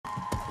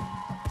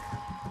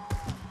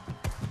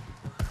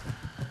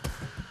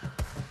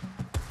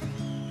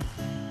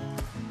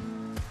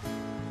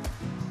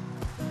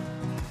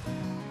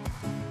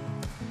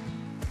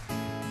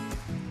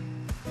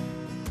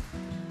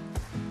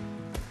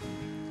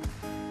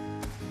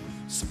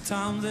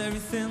Sometimes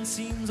everything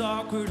seems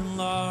awkward and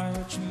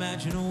large.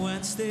 Imagine a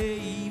Wednesday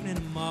evening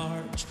in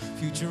March,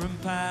 future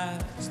and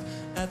past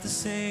at the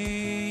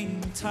same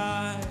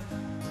time.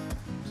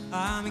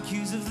 I'm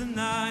accused of the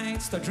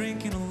night, start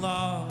drinking a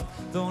lot.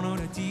 Don't know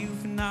the deal,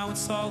 for now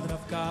it's all that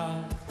I've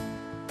got.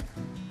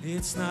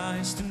 It's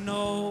nice to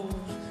know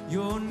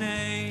your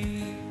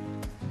name.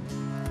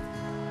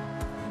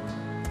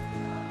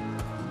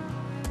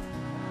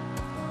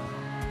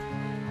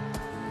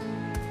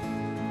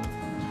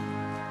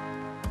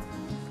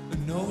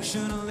 An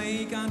ocean, a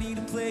lake, I need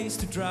a place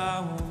to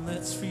drown.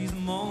 Let's freeze the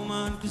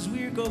moment, 'cause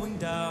we're going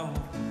down.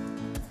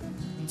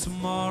 And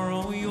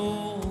tomorrow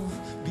you'll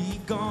be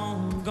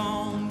gone,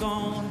 gone,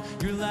 gone.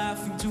 You're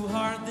laughing too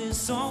hard,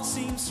 this all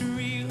seems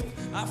surreal.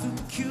 I feel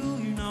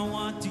peculiar, now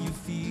what do you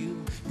feel?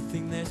 You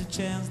think there's a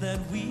chance that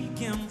we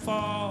can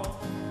fall?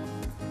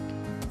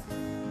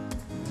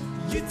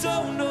 You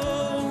don't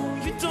know,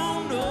 you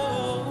don't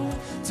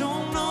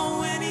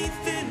know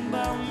anything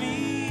about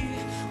me.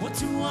 What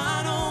do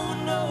I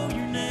know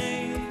your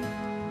name?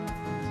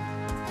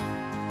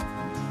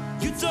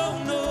 You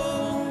don't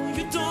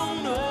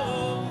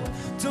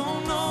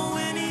know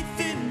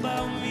anything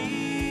about me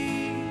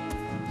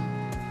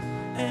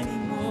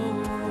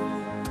anymore.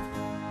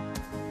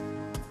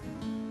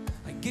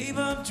 I gave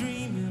up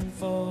dreaming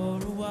for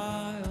a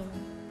while.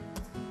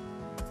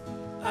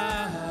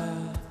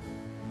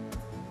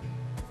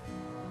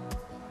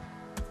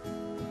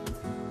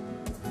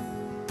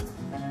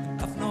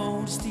 I've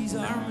noticed these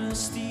are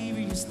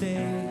mysterious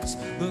days.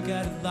 Look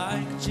at it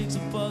like a chick's a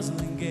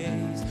puzzling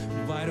gaze,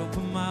 wide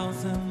open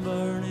mouth and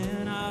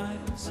burning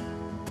eyes.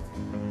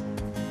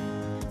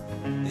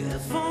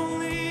 If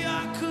only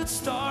I could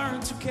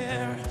start to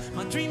care.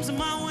 My dreams and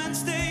my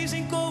Wednesdays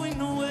ain't going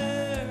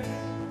nowhere.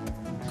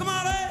 Come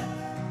on, man!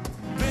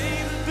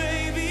 Baby,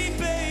 baby,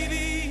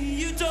 baby,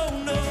 you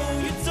don't know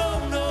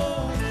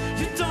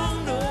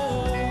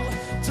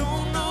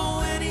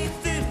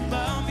anything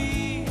about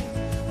me.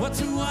 What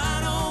do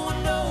I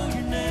know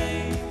your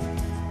name?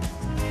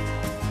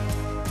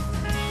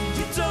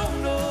 You don't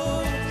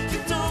know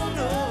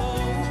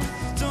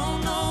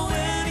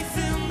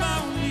anything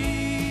about me.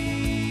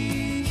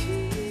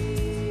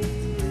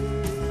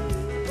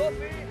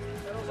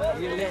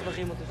 Hier ligt nog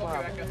iemand te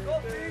slapen.